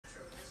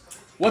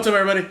What's up,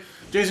 everybody?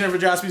 Jason here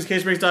for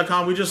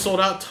JaspysCaseBreaks.com. We just sold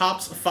out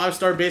Topps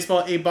 5-star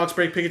baseball 8-box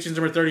break Pikachu's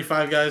number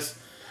 35, guys.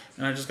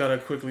 And I just gotta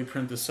quickly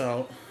print this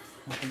out.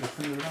 I think I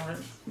printed it out, right?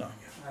 No. All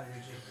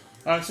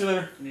right, see you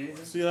later.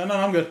 See you later. No,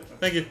 I'm good.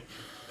 Thank you.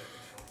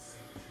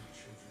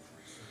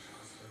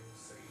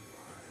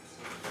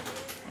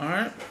 All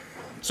right.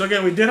 So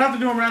again, we did have to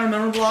do a random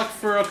number block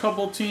for a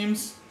couple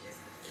teams,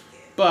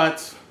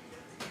 but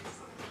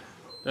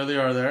there they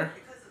are there.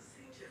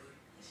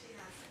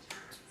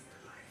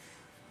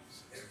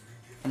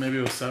 Maybe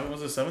it was 7.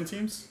 Was it 7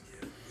 teams?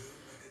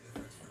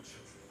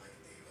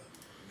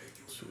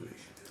 2,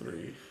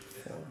 3,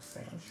 4,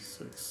 5,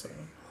 6, 7,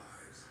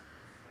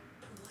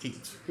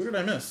 8. Who did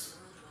I miss?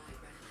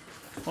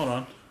 Hold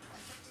on.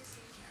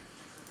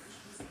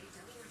 2,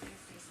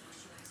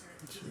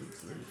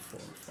 3, 4,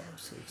 5,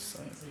 6,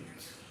 7,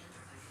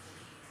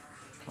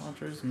 8.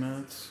 Padres,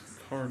 Mets,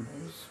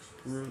 Cardinals,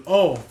 Brewers.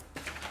 Oh,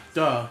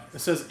 duh. It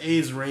says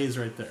A's Rays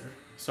right there.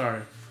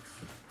 Sorry.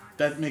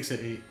 That makes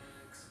it 8.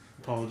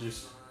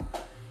 Apologies.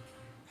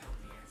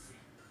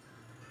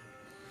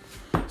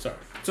 Sorry.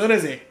 So it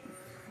is 8.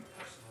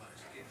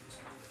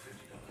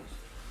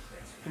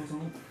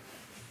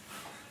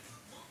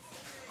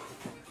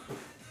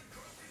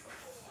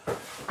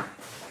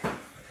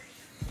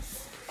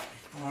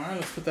 Alright,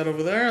 let's put that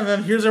over there. And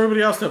then here's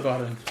everybody else that bought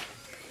in.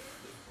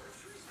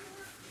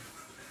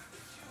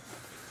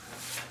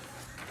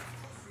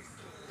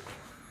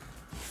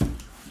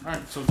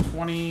 Alright, so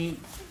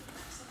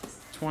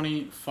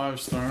 25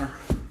 star.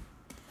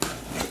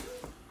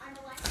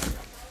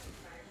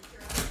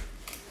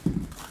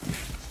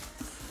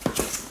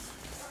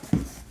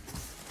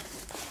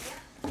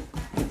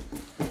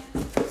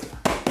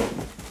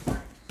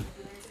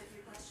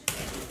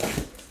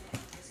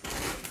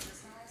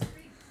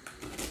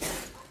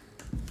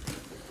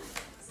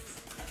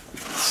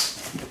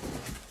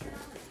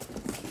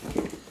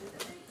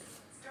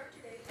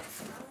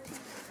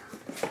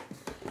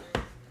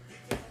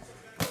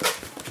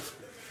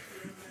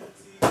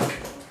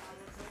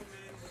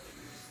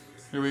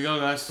 Here we go,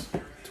 guys.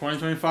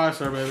 2025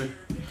 star, baby.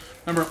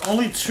 Remember,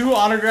 only 2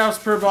 autographs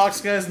per box,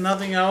 guys.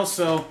 Nothing else.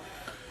 So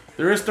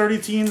there is 30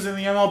 teams in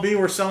the MLB.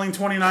 We're selling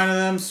 29 of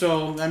them.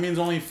 So that means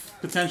only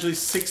potentially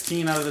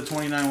 16 out of the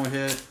 29 will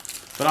hit.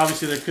 But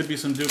obviously there could be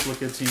some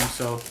duplicate teams.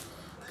 So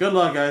good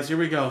luck, guys. Here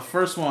we go.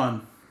 First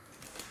one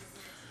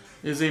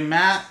is a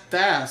Matt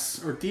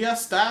Das, or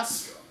DS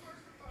Das,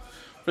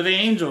 for the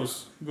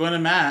Angels. Going to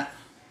Matt.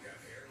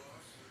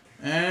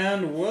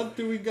 And what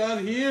do we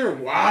got here?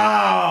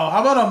 Wow!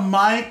 How about a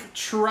Mike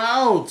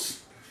Trout?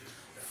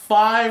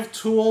 5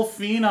 Tool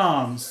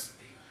Phenoms.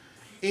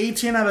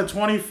 18 out of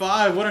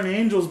 25. What an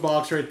Angels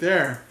box right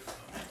there.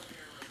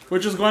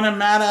 Which is going to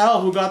Matt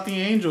L, who got the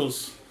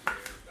Angels.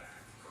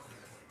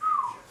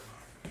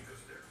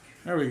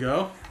 There we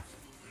go.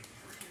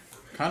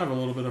 Kind of a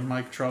little bit of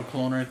Mike Trout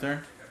clone right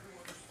there.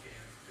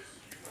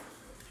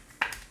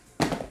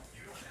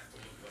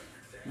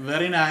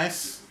 Very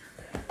nice.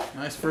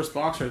 Nice first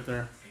box right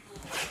there.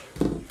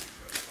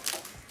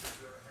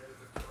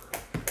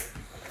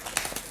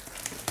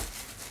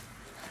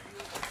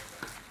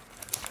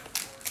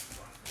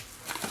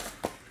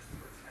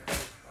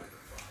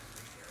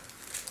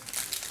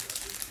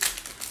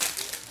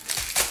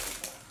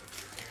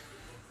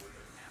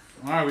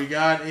 All right, we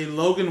got a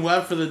Logan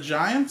Webb for the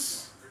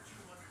Giants.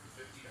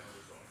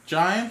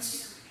 And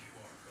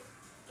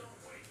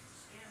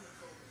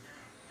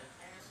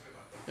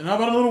how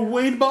about a little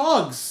Wade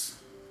Boggs?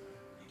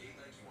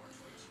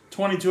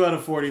 22 out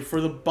of 40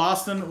 for the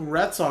Boston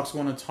Red Sox,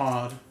 going to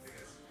Todd.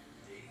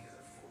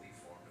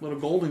 Little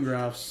Golden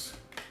Graphs.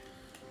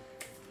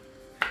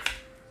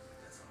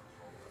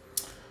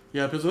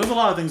 Yeah, because there's a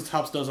lot of things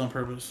Topps does on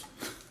purpose.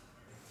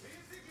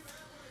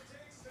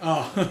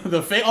 Oh,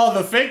 the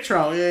fake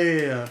Trout.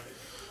 Yeah.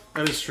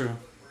 That is true.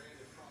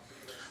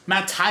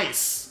 Matt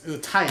Tice.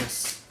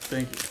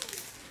 Thank you.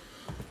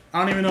 I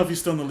don't even know if he's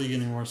still in the league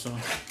anymore, so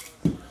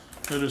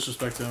no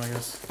disrespect to him, I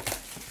guess.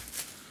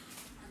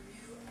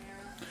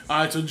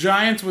 Alright, so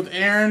Giants with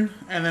Aaron,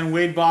 and then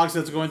Wade Boggs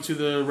that's going to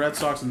the Red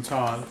Sox and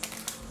Todd.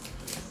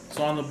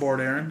 So on the board,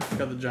 Aaron.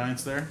 Got the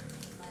Giants there.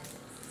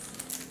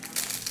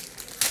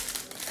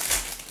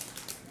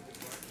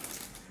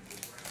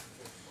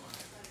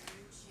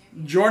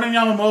 Jordan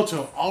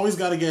Yamamoto. Always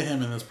got to get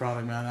him in this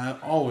product, man.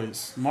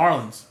 Always.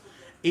 Marlins.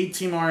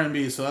 8-team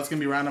R&B, so that's going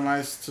to be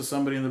randomized to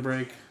somebody in the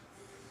break.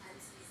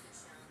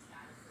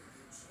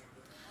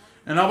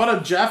 And how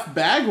about a Jeff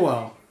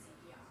Bagwell?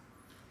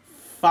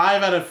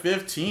 5 out of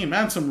 15.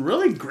 Man, some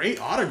really great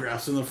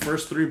autographs in the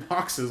first 3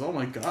 boxes. Oh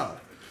my god.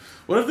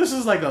 What if this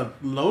is like a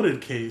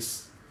loaded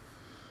case?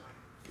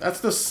 That's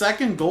the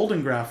 2nd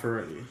Golden Graph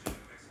already.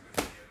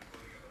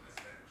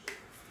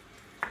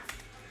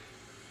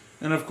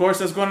 And of course,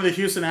 that's going to the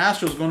Houston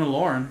Astros, going to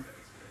Lauren.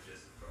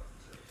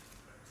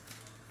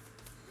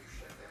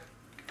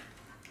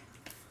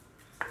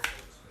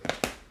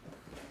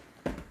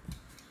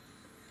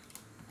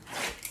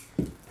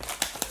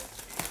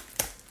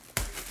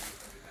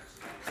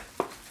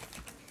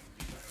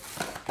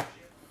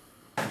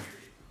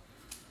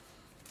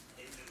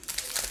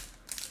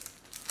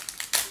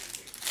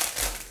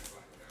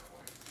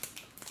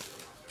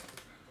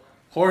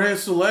 Jorge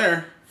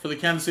Soler for the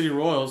Kansas City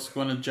Royals,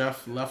 going to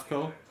Jeff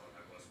Lefko.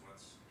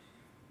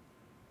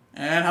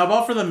 And how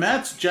about for the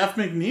Mets, Jeff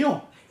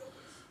McNeil?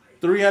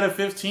 3 out of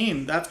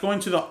 15. That's going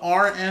to the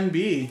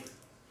RNB.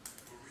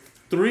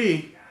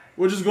 3,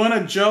 which is going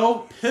to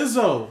Joe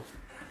Pizzo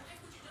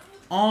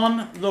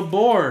on the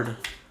board.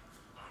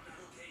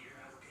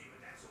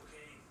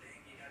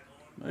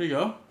 There you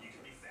go.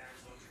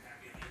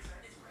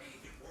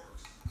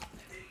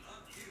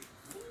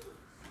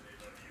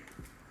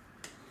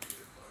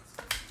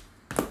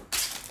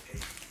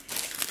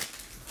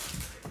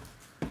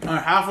 All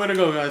right, halfway to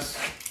go, guys.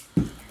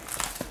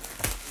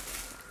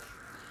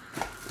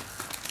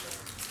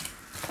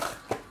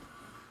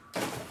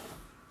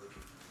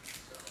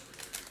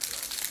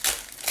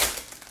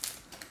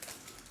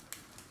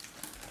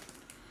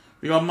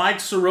 We got Mike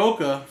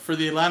Soroka for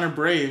the Atlanta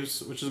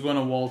Braves, which is going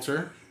to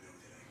Walter.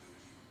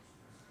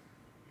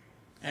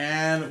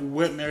 And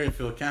Whit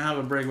Merrifield. Can't have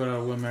a break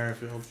without Whit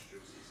Merrifield.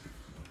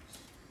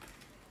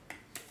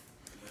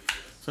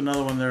 It's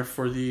another one there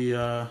for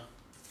the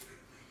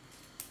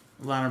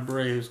Atlanta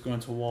Braves, going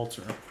to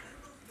Walter.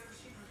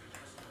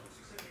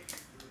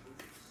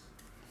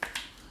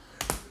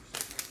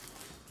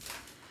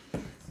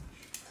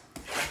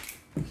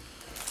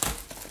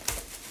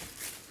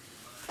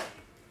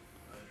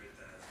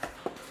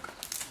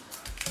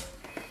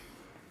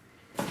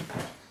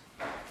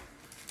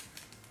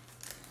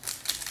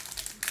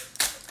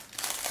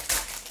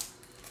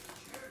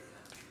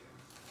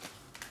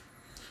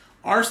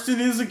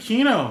 Aristides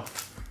Aquino.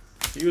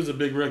 He was a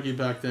big rookie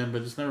back then,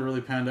 but just never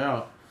really panned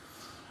out.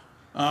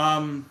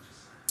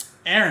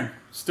 Aaron.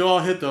 Still all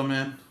hit, though,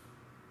 man.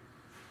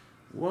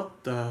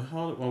 What the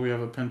hell? Well, we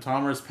have a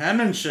Pentomer's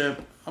penmanship.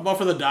 How about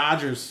for the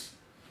Dodgers?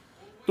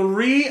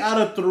 3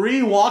 out of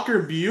 3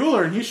 Walker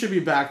Buehler, and he should be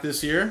back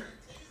this year.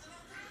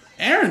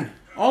 Aaron,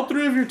 all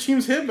 3 of your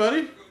teams hit,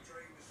 buddy.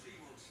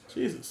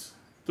 Jesus.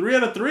 3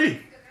 out of 3.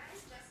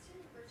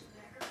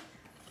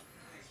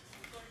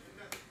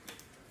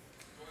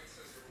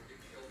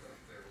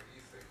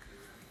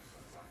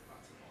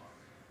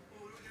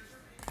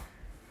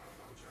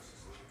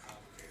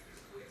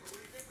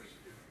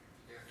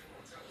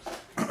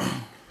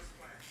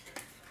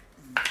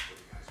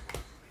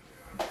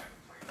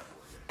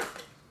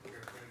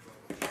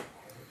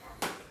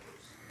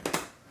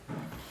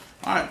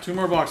 All right, 2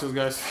 more boxes,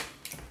 guys.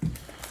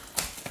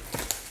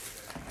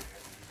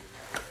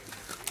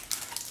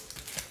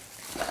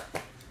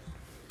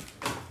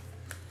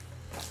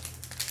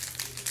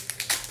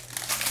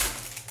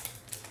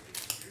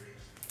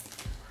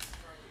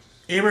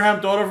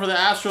 Abraham Dodo for the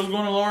Astros,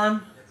 going to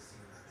Lauren.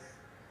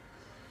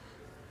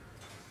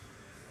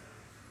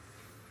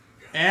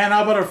 And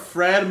how about a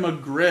Fred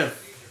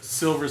McGriff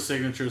silver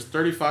signatures,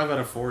 35 out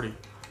of 40.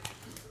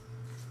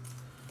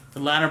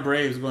 Atlanta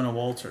Braves going to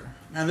Walter.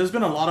 Man, there's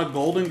been a lot of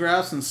golden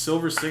graphs and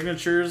silver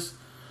signatures.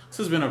 This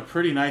has been a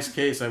pretty nice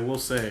case, I will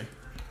say.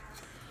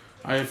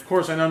 Of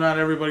course, I know not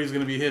everybody's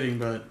going to be hitting,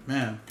 but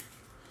man,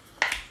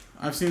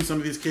 I've seen some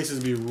of these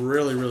cases be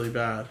really, really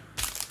bad.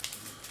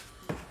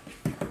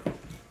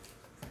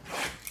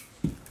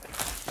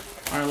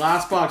 All right,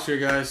 last box here,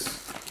 guys.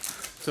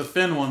 It's a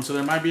thin one, so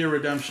there might be a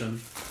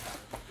redemption.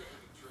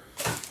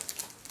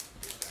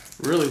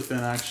 Really thin,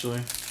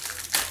 actually.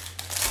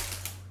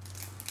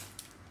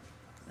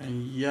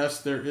 And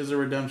yes, there is a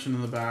redemption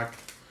in the back.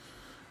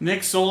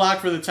 Nick Solak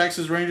for the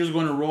Texas Rangers,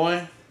 going to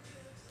Roy.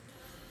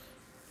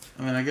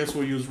 And then I guess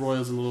we'll use Roy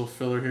as a little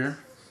filler here.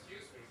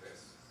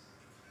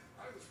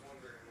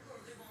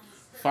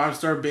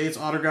 5-star Bates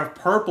autograph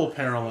purple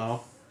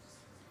parallel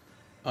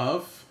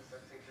of...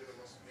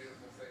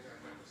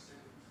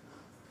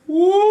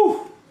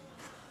 Woo!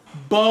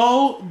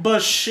 Bo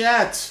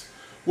Bichette,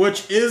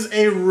 which is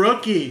a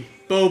rookie.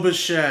 Bo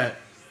Bichette.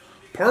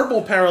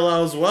 Purple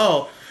parallel as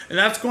well. And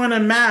that's going to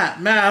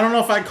Matt. Matt, I don't know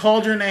if I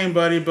called your name,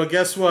 buddy, but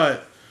guess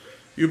what?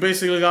 You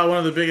basically got one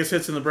of the biggest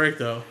hits in the break,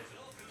 though.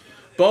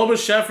 Bo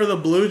Bichette for the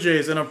Blue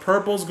Jays. And a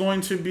purple's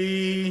going to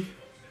be...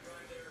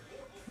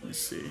 Let me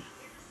see.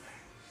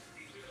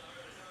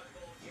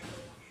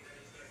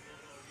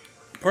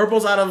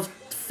 Purple's out of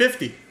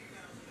 50.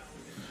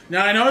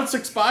 Now, I know it's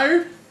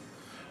expired,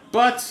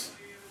 but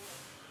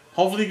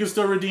hopefully you can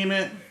still redeem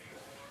it.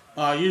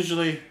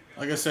 Usually,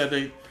 like I said,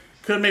 they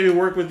could maybe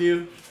work with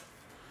you.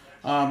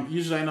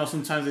 Usually I know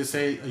sometimes they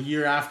say a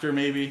year after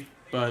maybe,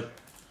 but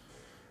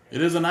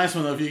it is a nice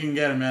one though if you can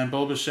get it, man.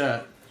 Bo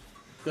Bichette.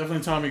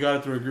 Definitely tell him you got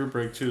it through a group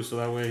break too, so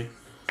that way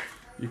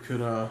you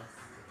could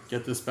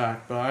get this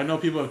back. But I know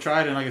people have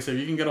tried, and like I said,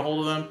 if you can get a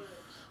hold of them,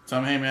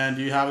 tell them, hey man,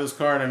 do you have this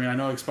card? I mean, I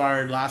know it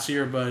expired last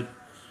year, but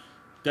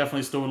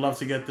definitely still would love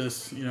to get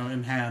this, you know,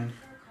 in hand.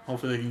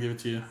 Hopefully they can give it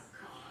to you,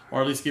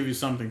 or at least give you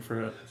something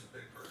for it.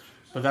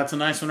 But that's a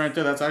nice one right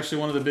there. That's actually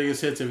one of the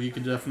biggest hits if you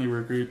could definitely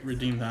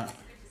redeem that.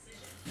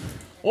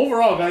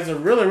 Overall, guys, a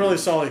really, really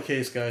solid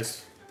case,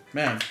 guys.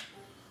 Man,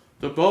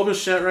 the Bo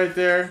Bichette right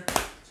there.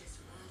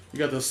 You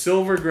got the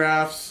silver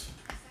graphs.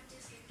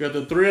 You got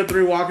the 3 of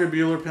 3 Walker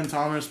Buehler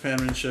Pentomer's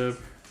penmanship.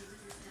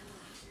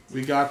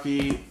 We got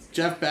the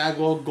Jeff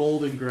Bagwell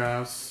golden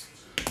graphs.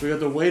 We got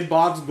the Wade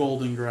Boggs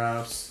Golden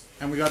Graphs.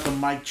 And we got the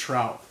Mike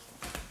Trout.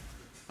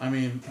 I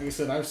mean, like I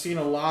said, I've seen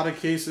a lot of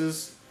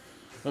cases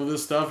of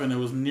this stuff, and it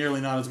was nearly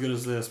not as good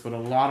as this, but a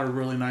lot of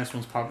really nice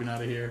ones popping out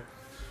of here.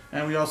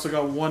 And we also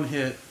got one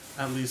hit,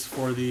 at least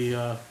for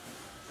the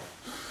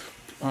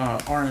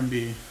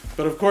R&B.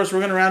 But of course, we're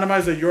going to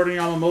randomize the Jordan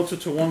Yamamoto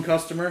to one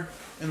customer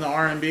in the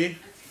R&B.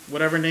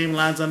 Whatever name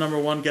lands on number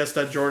 1 gets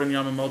that Jordan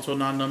Yamamoto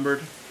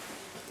non-numbered.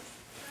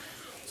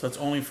 So that's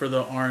only for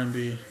the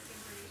R&B.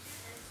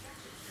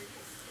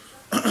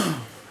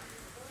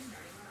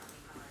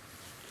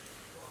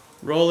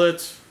 Roll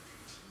it.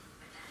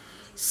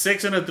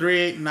 6 and a 3,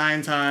 8,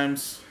 9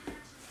 times.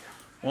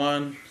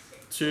 1,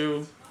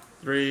 2,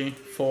 3,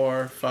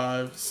 4,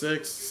 5,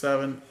 6,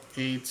 7,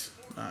 8,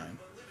 9.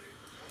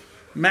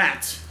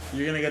 Matt,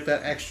 you're going to get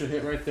that extra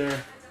hit right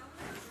there.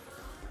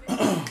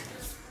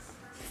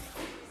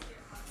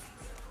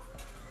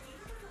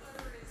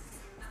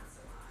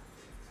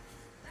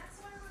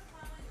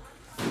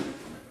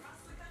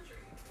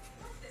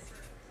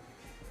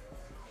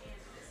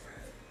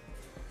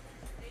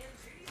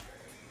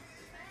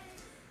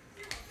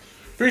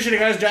 Appreciate it,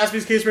 guys.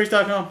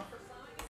 JaspysCaseBreaks.com.